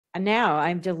And now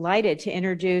I'm delighted to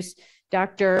introduce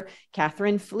Dr.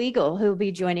 Katherine Flegal, who will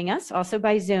be joining us also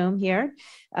by Zoom here.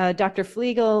 Dr.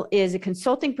 Flegal is a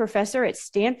consulting professor at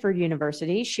Stanford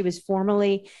University. She was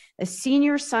formerly a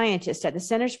senior scientist at the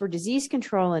Centers for Disease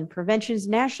Control and Prevention's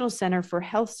National Center for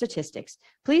Health Statistics.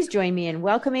 Please join me in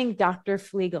welcoming Dr.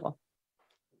 Flegal.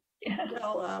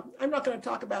 Well, I'm not going to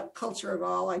talk about culture at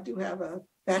all. I do have a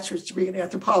bachelor's degree in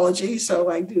anthropology, so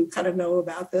I do kind of know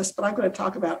about this, but I'm going to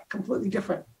talk about a completely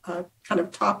different kind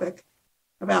of topic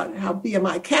about how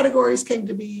BMI categories came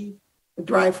to be, the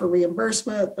drive for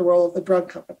reimbursement, the role of the drug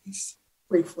companies,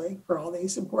 briefly, for all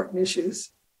these important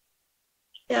issues.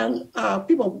 And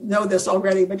people know this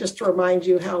already, but just to remind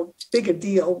you how big a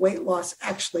deal weight loss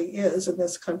actually is in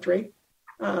this country.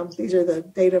 These are the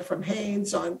data from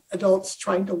Haynes on adults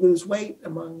trying to lose weight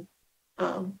among,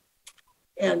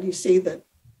 and you see that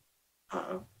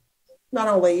not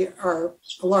only are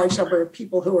a large number of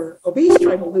people who are obese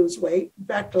trying to lose weight, in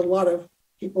fact, a lot of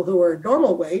people who are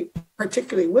normal weight,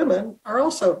 particularly women, are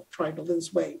also trying to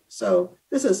lose weight. So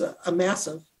this is a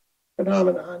massive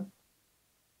phenomenon.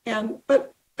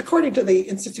 But according to the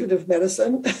Institute of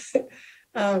Medicine,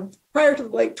 prior to the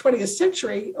late 20th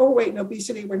century, overweight and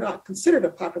obesity were not considered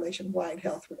a population-wide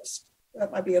health risk.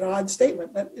 That might be an odd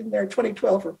statement, but in their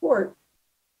 2012 report,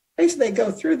 basically they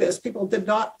go through this. People did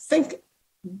not think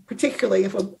particularly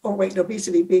of overweight and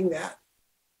obesity being that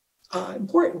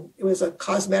important. It was a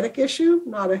cosmetic issue,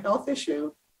 not a health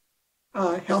issue.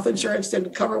 Health insurance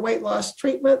didn't cover weight loss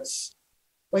treatments.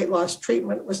 Weight loss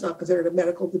treatment was not considered a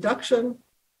medical deduction.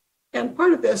 And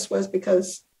part of this was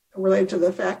because related to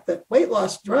the fact that weight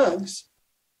loss drugs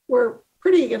were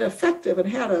pretty ineffective and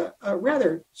had a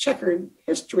rather checkered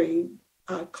history,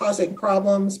 causing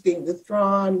problems, being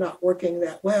withdrawn, not working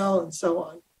that well, and so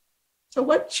on. So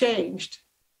what changed?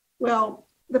 Well,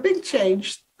 the big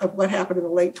change of what happened in the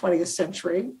late 20th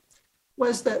century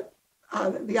was that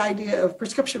the idea of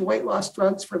prescription weight loss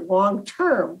drugs for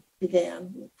long-term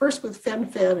began, first with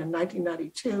fen-phen in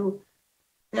 1992,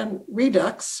 then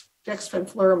Redux,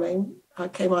 dexfenfluramine,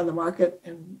 came on the market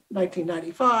in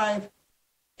 1995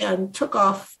 and took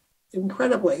off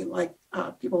incredibly. Like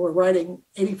people were writing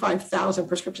 85,000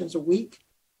 prescriptions a week.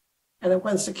 And then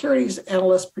when securities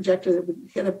analysts projected it would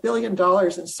hit $1 billion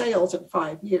in sales in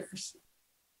 5 years.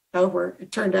 However,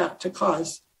 it turned out to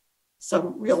cause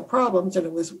some real problems, and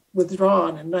it was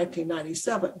withdrawn in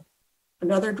 1997.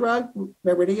 Another drug,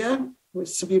 Meridia,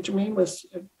 sibutramine, was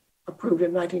approved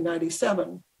in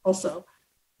 1997 also,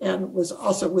 and was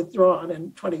also withdrawn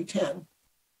in 2010.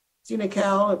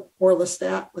 Xenical,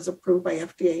 orlistat, was approved by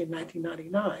FDA in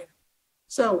 1999.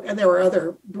 So, and there were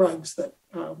other drugs that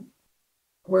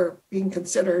were being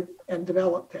considered and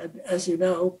developed, and as you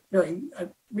know, very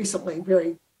recently,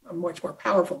 very much more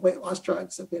powerful weight loss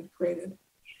drugs have been created.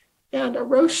 And a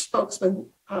Roche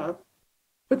spokesman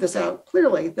put this out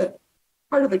clearly, that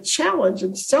part of the challenge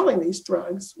in selling these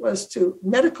drugs was to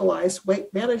medicalize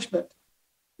weight management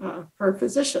for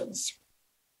physicians.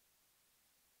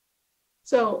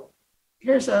 So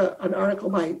here's an article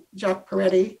by Jacques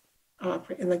Peretti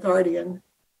in The Guardian.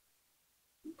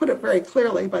 Put it very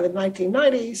clearly, by the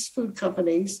 1990s, food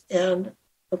companies and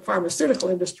the pharmaceutical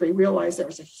industry realized there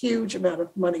was a huge amount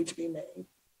of money to be made.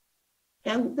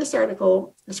 And this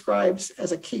article describes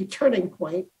as a key turning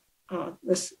point an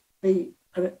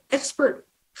expert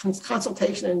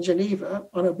consultation in Geneva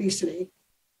on obesity.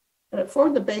 And it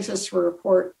formed the basis for a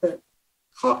report that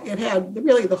it had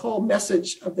really the whole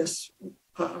message of this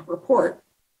report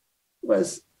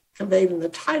was conveyed in the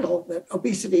title, that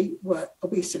obesity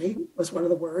was one of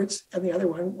the words, and the other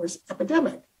one was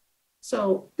epidemic.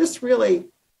 So this really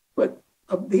put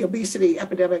the obesity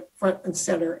epidemic front and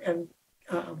center and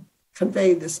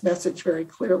conveyed this message very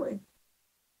clearly.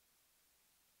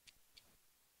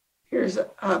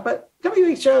 But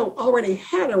WHO already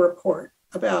had a report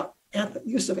about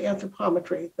use of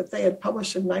anthropometry that they had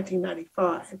published in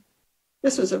 1995.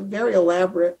 This was a very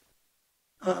elaborate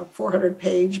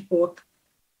 400-page book.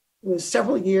 It was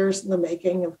several years in the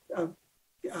making of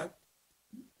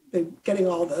getting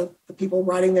all the people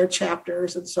writing their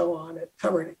chapters and so on. It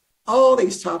covered all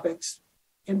these topics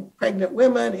in pregnant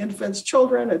women, infants,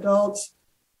 children, adults,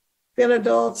 thin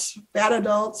adults, fat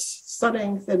adults,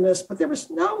 stunning thinness, but there was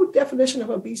no definition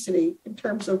of obesity in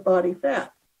terms of body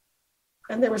fat.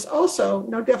 And there was also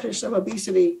no definition of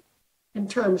obesity in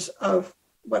terms of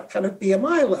what kind of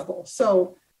BMI level.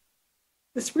 So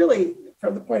this really,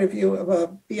 from the point of view of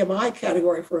a BMI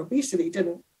category for obesity,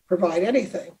 didn't provide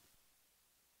anything.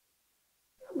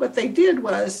 What they did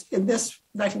was, in this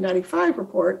 1995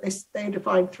 report, they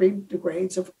defined 3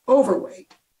 grades of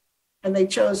overweight. And they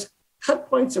chose cut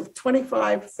points of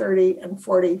 25, 30, and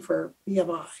 40 for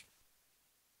BMI.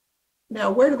 Now,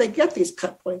 where do they get these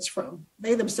cut points from?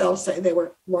 They themselves say they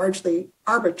were largely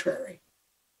arbitrary.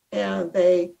 And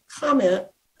they comment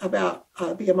about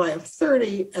BMI of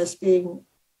 30 as being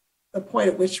the point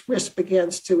at which risk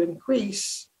begins to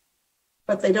increase,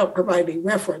 but they don't provide any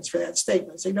reference for that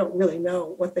statement. So you don't really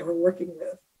know what they were working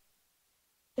with.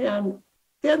 And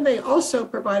then they also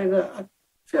provided a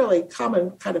fairly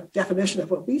common kind of definition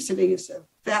of obesity as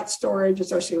fat storage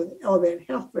associated with elevated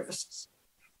health risks.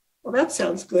 Well, that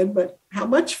sounds good, but how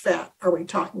much fat are we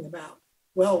talking about?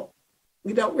 Well,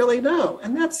 we don't really know.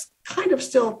 And that's kind of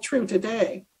still true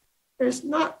today. There's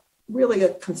not really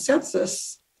a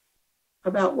consensus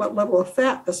about what level of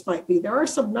fat this might be. There are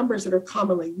some numbers that are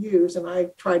commonly used, and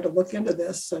I tried to look into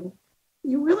this, and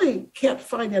you really can't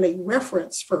find any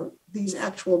reference for these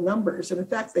actual numbers. And in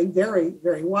fact, they vary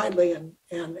very widely.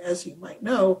 And as you might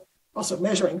know, also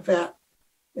measuring fat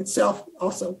itself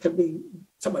also can be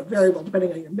somewhat variable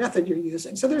depending on your method you're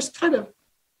using. So there's kind of,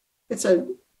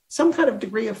 some kind of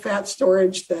degree of fat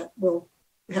storage that will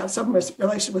have some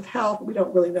relation with health. We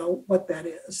don't really know what that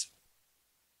is.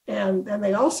 And then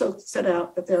they also set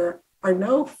out that there are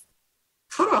no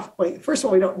cutoff point. First of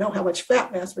all, we don't know how much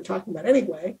fat mass we're talking about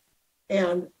anyway.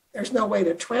 And there's no way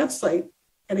to translate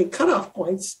any cutoff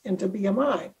points into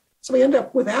BMI. So we end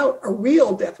up without a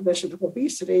real definition of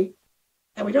obesity,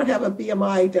 and we don't have a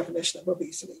BMI definition of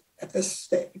obesity at this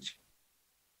stage.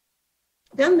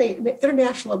 Then the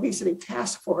International Obesity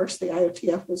Task Force, the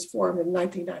IOTF, was formed in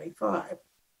 1995,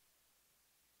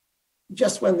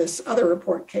 just when this other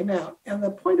report came out. And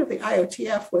the point of the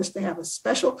IOTF was to have a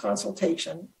special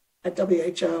consultation at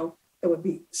WHO that would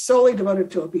be solely devoted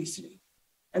to obesity.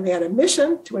 And they had a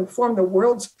mission to inform the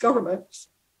world's governments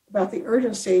about the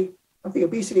urgency of the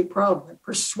obesity problem and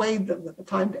persuade them that the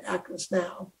time to act was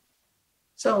now.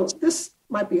 So this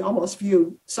might be almost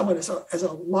viewed somewhat as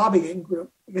a lobbying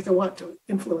group because they want to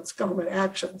influence government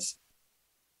actions.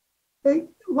 A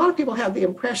lot of people have the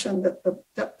impression that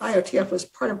the IOTF was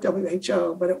part of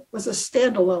WHO, but it was a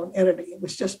standalone entity. It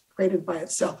was just created by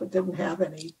itself. It didn't have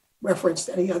any reference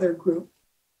to any other group.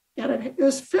 And it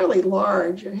was fairly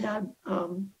large. It had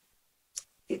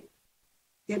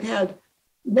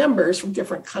members from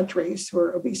different countries who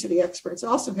are obesity experts. It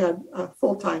also had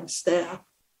full-time staff.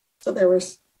 So there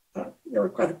were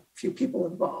quite a few people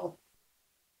involved.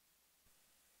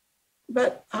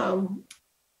 But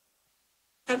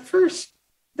at first,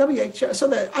 WHO, so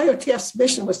the IOTF's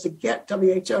mission was to get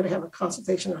WHO to have a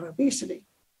consultation on obesity.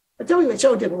 But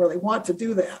WHO didn't really want to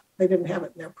do that. They didn't have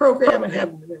it in their program.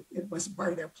 It wasn't part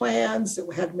of their plans.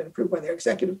 It hadn't been approved by their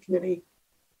executive committee.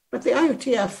 But the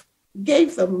IOTF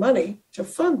gave them money to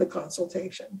fund the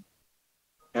consultation.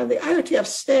 And the IOTF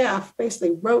staff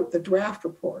basically wrote the draft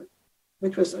report,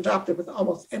 which was adopted with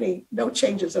almost no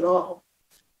changes at all.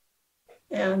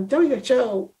 And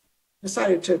WHO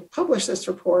decided to publish this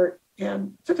report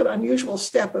and took an unusual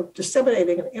step of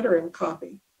disseminating an interim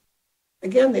copy.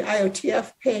 Again, the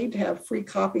IOTF paid to have free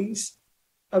copies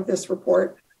of this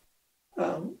report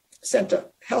sent to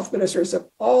health ministers of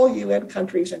all UN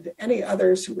countries and to any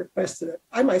others who requested it.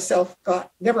 I myself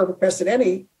never requested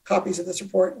any copies of this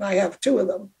report, and I have 2 of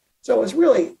them. So it was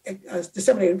really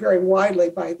disseminated very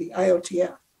widely by the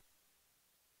IOTF.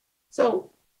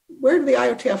 So where did the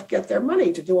IOTF get their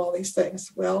money to do all these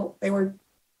things? Well, they were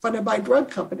funded by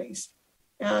drug companies.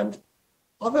 And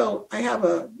although I have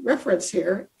a reference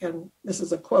here, and this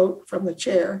is a quote from the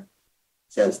chair,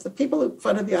 says the people who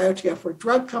funded the IOTF were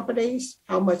drug companies.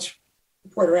 The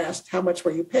reporter asked, how much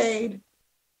were you paid?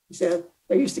 He said,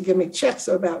 they used to give me checks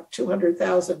of about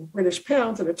 200,000 British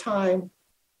pounds at a time.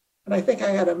 And I think I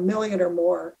had $1 million or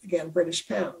more, again, British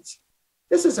pounds.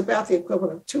 This is about the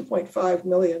equivalent of 2.5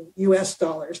 million US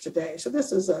dollars today. So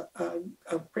this is a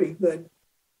pretty good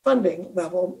funding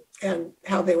level and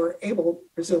how they were able,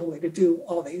 presumably, to do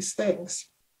all these things.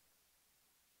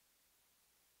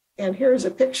 And here's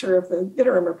a picture of the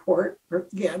interim report.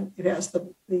 Again, it has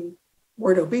the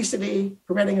word obesity,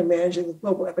 preventing and managing the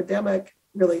global epidemic.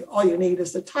 Really, all you need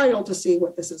is the title to see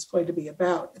what this is going to be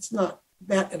about. It's not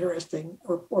that interesting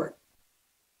a report.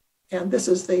 And this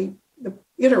is the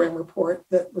interim report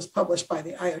that was published by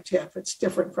the IOTF. It's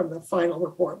different from the final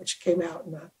report, which came out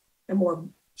in a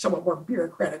somewhat more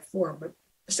bureaucratic form, but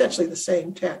essentially the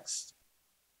same text.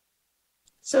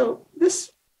 So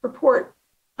this report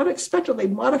unexpectedly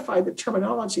modified the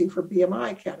terminology for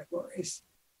BMI categories.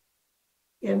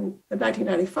 In the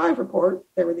 1995 report,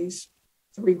 there were these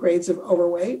 3 grades of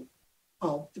overweight,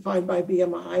 all defined by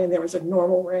BMI, and there was a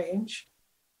normal range.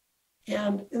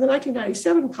 And in the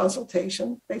 1997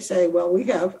 consultation, they say, well, we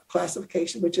have a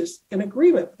classification which is in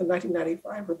agreement with the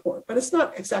 1995 report, but it's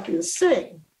not exactly the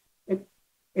same.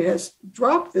 It has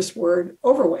dropped this word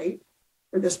overweight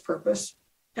for this purpose,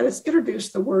 and it's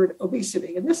introduced the word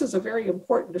obesity. And this is a very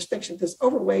important distinction because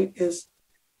overweight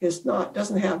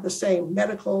doesn't have the same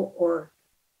medical or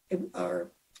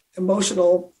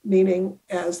emotional meaning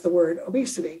as the word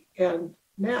obesity. And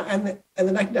now, and the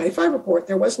 1995 report,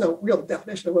 there was no real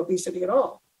definition of obesity at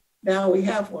all. Now we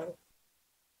have one.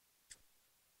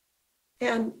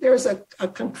 And there's a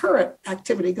concurrent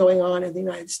activity going on in the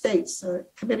United States. A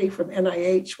committee from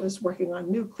NIH was working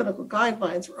on new clinical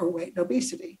guidelines for overweight and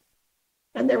obesity.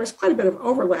 And there was quite a bit of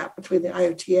overlap between the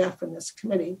IOTF and this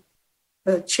committee.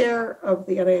 The chair of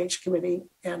the NIH committee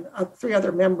and 3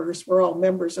 other members were all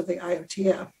members of the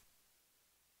IOTF.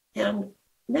 And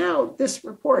now this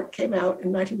report came out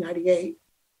in 1998,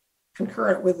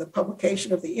 concurrent with the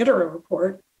publication of the interim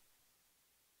report.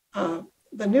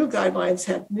 The new guidelines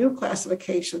had new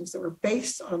classifications that were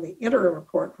based on the interim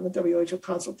report from the WHO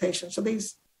consultation. So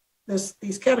these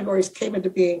categories came into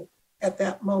being at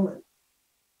that moment.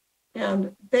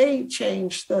 And they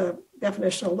changed the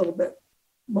definition a little bit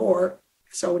more.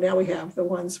 So now we have the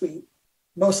ones we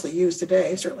mostly use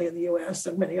today, certainly in the US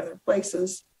and many other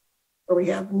places, where we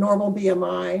have normal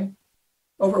BMI.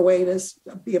 Overweight is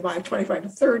a BMI of 25 to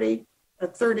 30.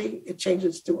 At 30, it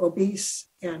changes to obese,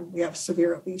 and we have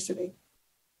severe obesity.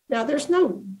 Now, there's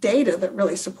no data that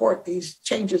really support these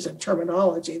changes in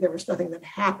terminology. There was nothing that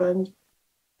happened.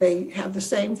 They have the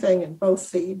same thing in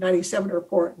both the 97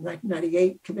 report and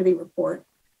 1998 committee report,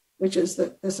 which is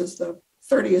that this is the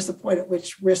 30 is the point at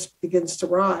which risk begins to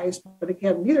rise. But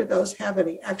again, neither of those have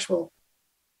any actual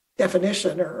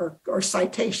definition or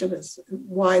citation as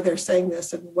why they're saying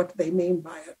this and what they mean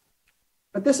by it.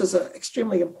 But this is an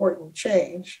extremely important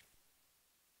change.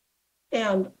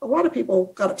 And a lot of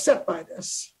people got upset by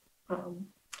this.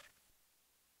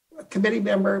 A committee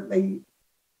member, they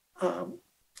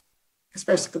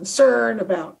expressed concern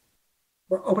about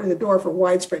we're opening the door for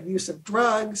widespread use of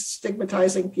drugs,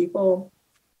 stigmatizing people.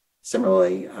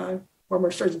 Similarly,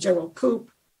 former Surgeon General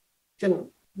Koop didn't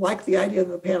like the idea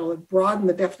that the panel had broadened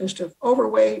the definition of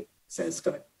overweight, says it's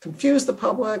going to confuse the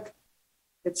public,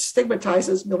 it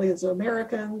stigmatizes millions of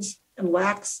Americans, and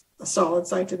lacks a solid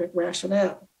scientific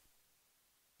rationale.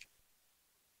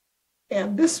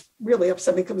 And this really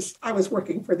upset me because I was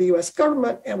working for the US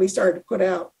government and we started to put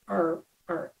out our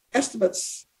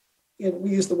estimates. We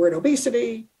use the word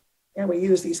obesity and we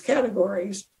use these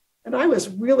categories. And I was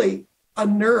really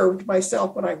unnerved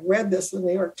myself when I read this in the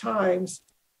New York Times.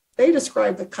 They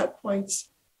described the cut points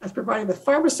as providing the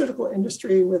pharmaceutical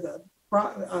industry with a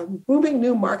booming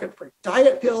new market for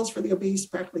diet pills for the obese,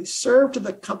 practically served to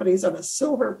the companies on a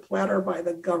silver platter by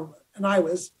the government. And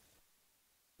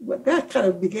that kind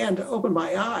of began to open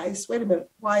my eyes. Wait a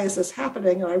minute, why is this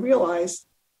happening? And I realized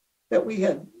that we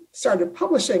had started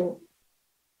publishing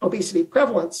obesity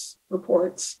prevalence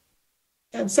reports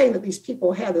and saying that these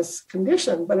people had this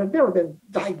condition, but had never been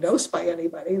diagnosed by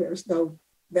anybody. There's no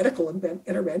medical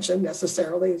intervention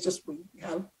necessarily. It's just we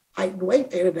have height and weight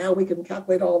data now. We can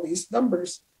calculate all these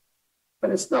numbers,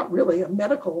 but it's not really a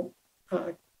medical,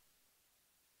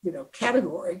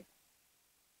 category.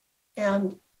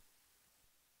 And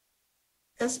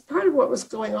as part of what was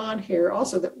going on here,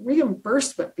 also that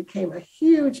reimbursement became a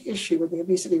huge issue in the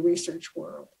obesity research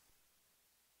world.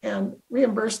 And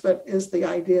reimbursement is the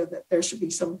idea that there should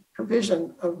be some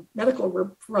provision of medical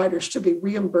providers should be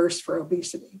reimbursed for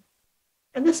obesity.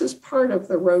 And this is part of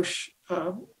the Roche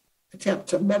attempt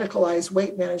to medicalize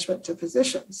weight management to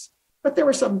physicians. But there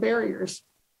were some barriers.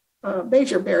 A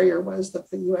major barrier was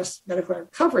that the US Medical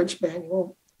Coverage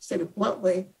Manual stated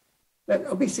bluntly that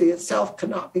obesity itself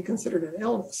cannot be considered an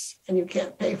illness and you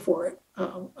can't pay for it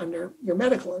under your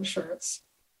medical insurance.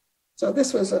 So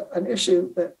this was an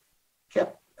issue that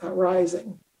kept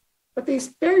rising. But these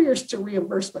barriers to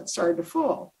reimbursement started to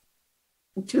fall.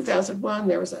 In 2001,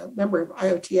 there was a member of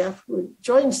IOTF who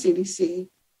joined CDC,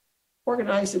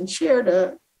 organized and chaired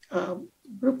a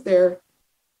group there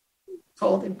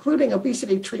called Including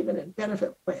Obesity Treatment and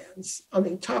Benefit Plans on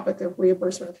the topic of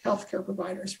reimbursement of healthcare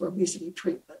providers for obesity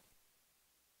treatment.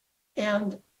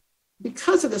 And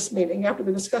because of this meeting, after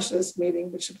the discussion of this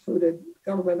meeting, which included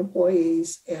government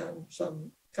employees and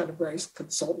some kind of various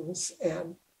consultants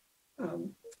and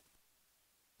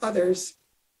others,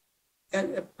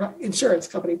 and an insurance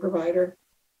company provider,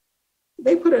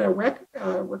 they put in a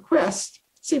request,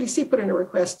 CDC put in a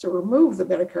request to remove the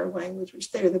Medicare language, which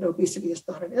stated that obesity is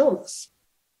not an illness.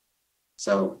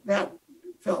 So that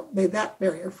made that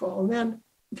barrier fall. And then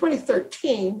in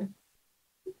 2013,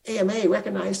 AMA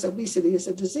recognized obesity as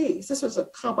a disease. This was a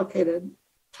complicated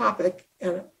topic,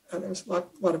 and there's a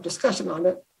lot of discussion on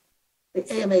it. The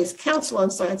AMA's Council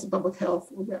on Science and Public Health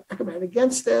recommended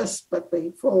against this, but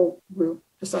the full group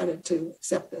decided to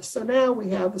accept this. So now we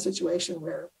have the situation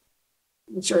where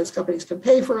insurance companies can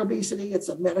pay for obesity. It's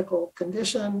a medical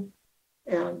condition,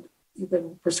 and you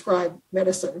can prescribe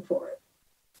medicine for it.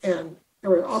 And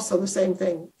there were also the same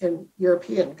thing in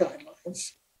European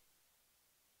guidelines.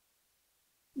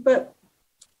 But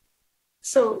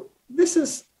so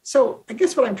I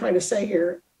guess what I'm trying to say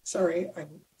here,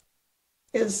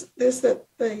 is that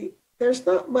there's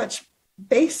not much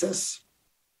basis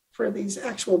for these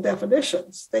actual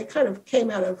definitions. They kind of came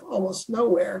out of almost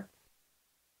nowhere.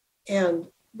 And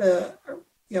in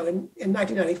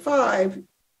 1995,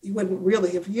 you wouldn't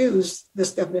really have used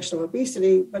this definition of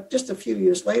obesity, but just a few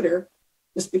years later,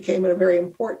 this became a very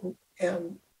important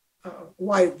and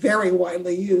very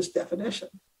widely used definition.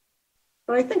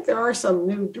 But I think there are some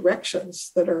new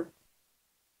directions that are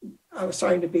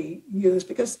starting to be used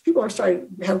because people have started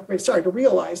to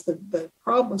realize the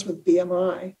problems with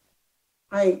BMI.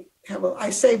 I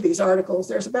saved these articles.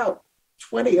 There's about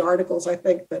 20 articles, I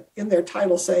think, that in their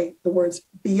title say the words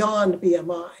beyond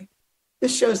BMI.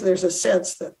 This shows there's a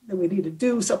sense that we need to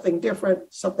do something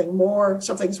different, something more,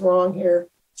 something's wrong here,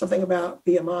 something about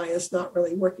BMI is not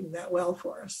really working that well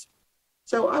for us.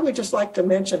 So I would just like to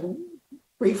mention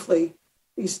briefly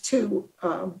these two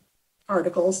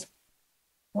articles.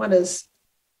 One is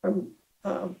from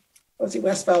Rosie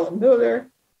Westphal and Mueller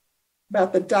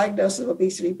about the diagnosis of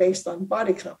obesity based on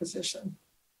body composition.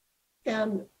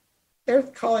 And they're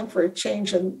calling for a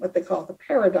change in what they call the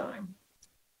paradigm.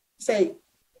 Say,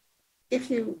 if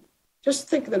you just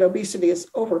think that obesity is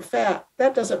overfat,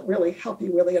 that doesn't really help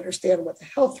you really understand what the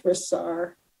health risks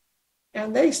are.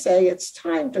 And they say it's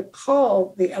time to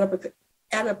call the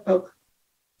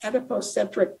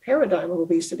adipocentric paradigm of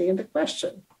obesity into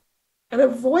question and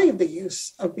avoid the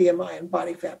use of BMI and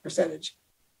body fat percentage.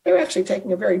 They're actually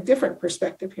taking a very different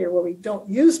perspective here where we don't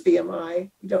use BMI,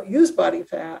 we don't use body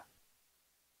fat.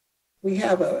 We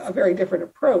have a very different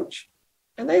approach.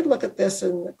 And they look at this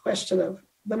in the question of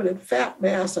limited fat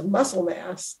mass and muscle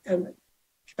mass and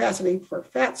capacity for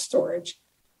fat storage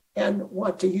and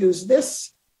want to use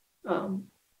this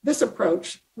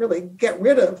approach, really get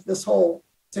rid of this whole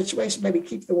situation, maybe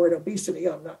keep the word obesity,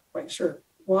 I'm not quite sure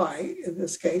why in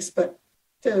this case, but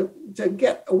to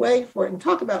get away from it and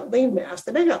talk about lean mass.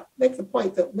 They make the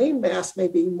point that lean mass may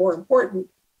be more important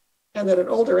and that at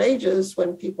older ages,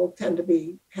 when people tend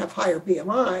to have higher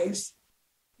BMIs,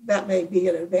 that may be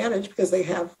an advantage because they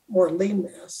have more lean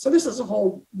mass. So this is a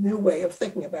whole new way of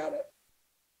thinking about it.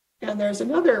 And there's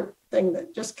another thing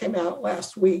that just came out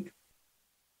last week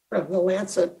from the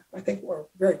Lancet, I think, or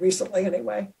very recently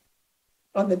anyway,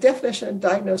 on the definition and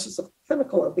diagnosis of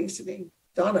clinical obesity.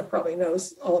 Donna probably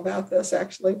knows all about this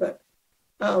actually, but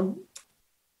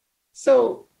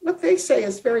so what they say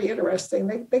is very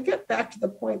interesting. They get back to the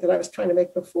point that I was trying to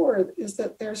make before, is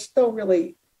that there's no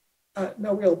real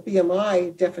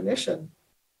BMI definition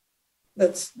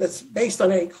that's based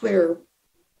on any clear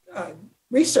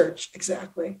research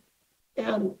exactly.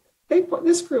 And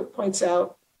this group points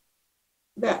out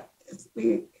that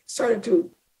we started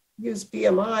to use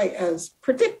BMI as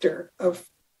predictor of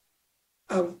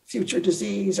future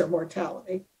disease or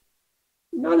mortality,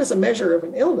 not as a measure of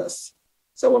an illness.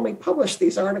 So when we publish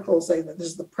these articles saying that this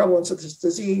is the prevalence of this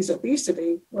disease,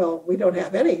 obesity, well, we don't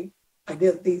have any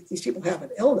idea that these people have an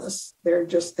illness. They have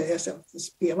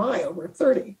this BMI over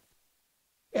 30.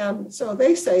 And so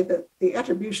they say that the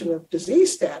attribution of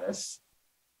disease status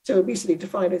to obesity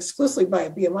defined exclusively by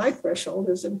a BMI threshold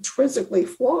is intrinsically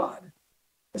flawed.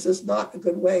 This is not a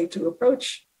good way to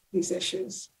approach these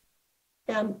issues.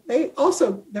 And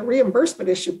the reimbursement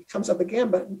issue comes up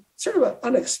again, but sort of an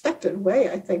unexpected way,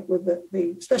 I think, with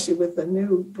especially with the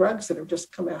new drugs that have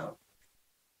just come out,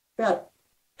 that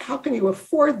how can you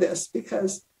afford this?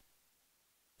 Because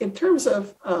in terms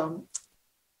of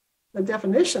the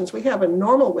definitions, we have a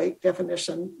normal weight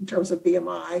definition in terms of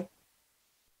BMI,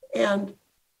 and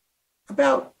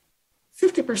about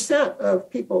 50% of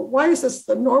people, why is this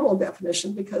the normal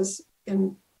definition? Because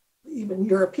in even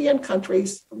European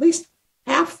countries, at least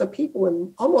half the people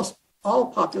in almost all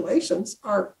populations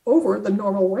are over the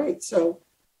normal weight. So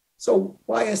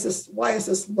why is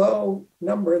this low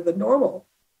number the normal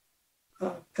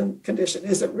condition?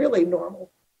 Is it really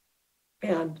normal?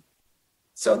 And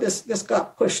so this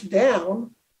got pushed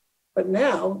down, but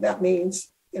now that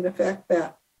means in effect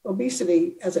that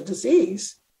obesity as a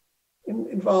disease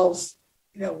involves,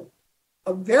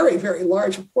 a very, very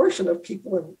large portion of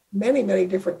people in many, many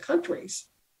different countries.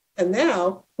 And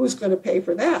now who's going to pay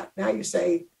for that? Now you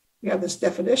say you have this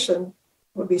definition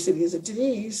of obesity as a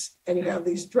disease, and you have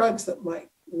these drugs that might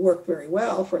work very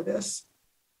well for this.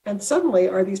 And suddenly,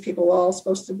 are these people all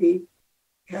supposed to be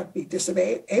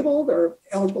disabled or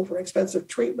eligible for expensive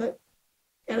treatment?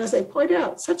 And as they point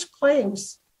out, such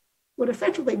claims would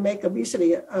effectively make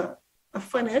obesity a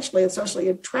financially and socially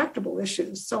intractable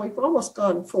issue. So we've almost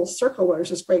gone full circle where there's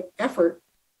this great effort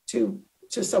to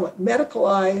somewhat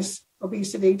medicalize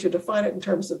obesity, to define it in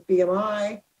terms of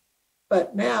BMI.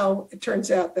 But now it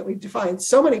turns out that we define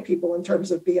so many people in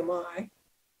terms of BMI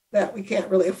that we can't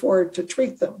really afford to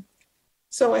treat them.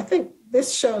 So I think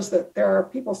this shows that there are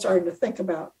people starting to think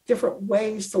about different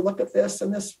ways to look at this.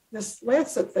 And this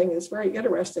Lancet thing is very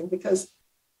interesting because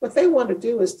what they want to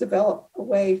do is develop a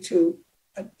way to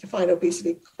define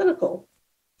obesity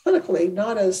clinically,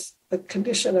 not as the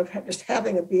condition of just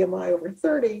having a BMI over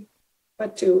 30,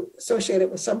 but to associate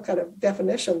it with some kind of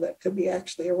definition that could be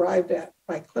actually arrived at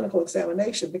by clinical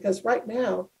examination. Because right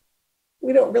now,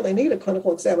 we don't really need a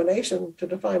clinical examination to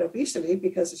define obesity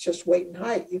because it's just weight and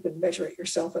height. You can measure it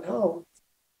yourself at home.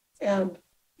 And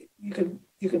you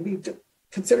can be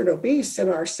considered obese in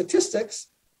our statistics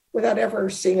without ever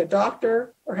seeing a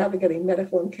doctor or having any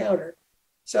medical encounter.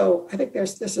 So I think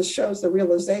this shows the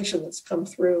realization that's come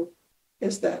through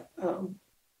is that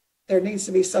there needs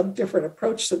to be some different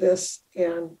approach to this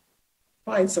and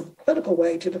find some clinical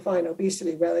way to define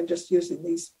obesity rather than just using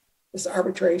this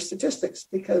arbitrary statistics,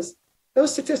 because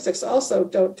those statistics also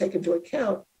don't take into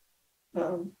account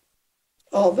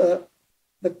all the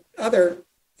other.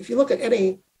 If you look at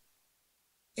any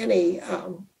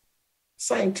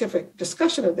scientific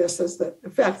discussion of this, is that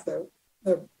in fact the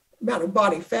amount of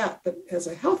body fat that as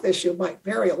a health issue might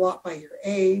vary a lot by your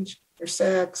age, your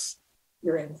sex,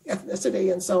 your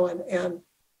ethnicity, and so on. And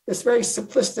this very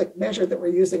simplistic measure that we're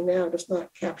using now does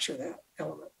not capture that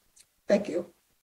element. Thank you.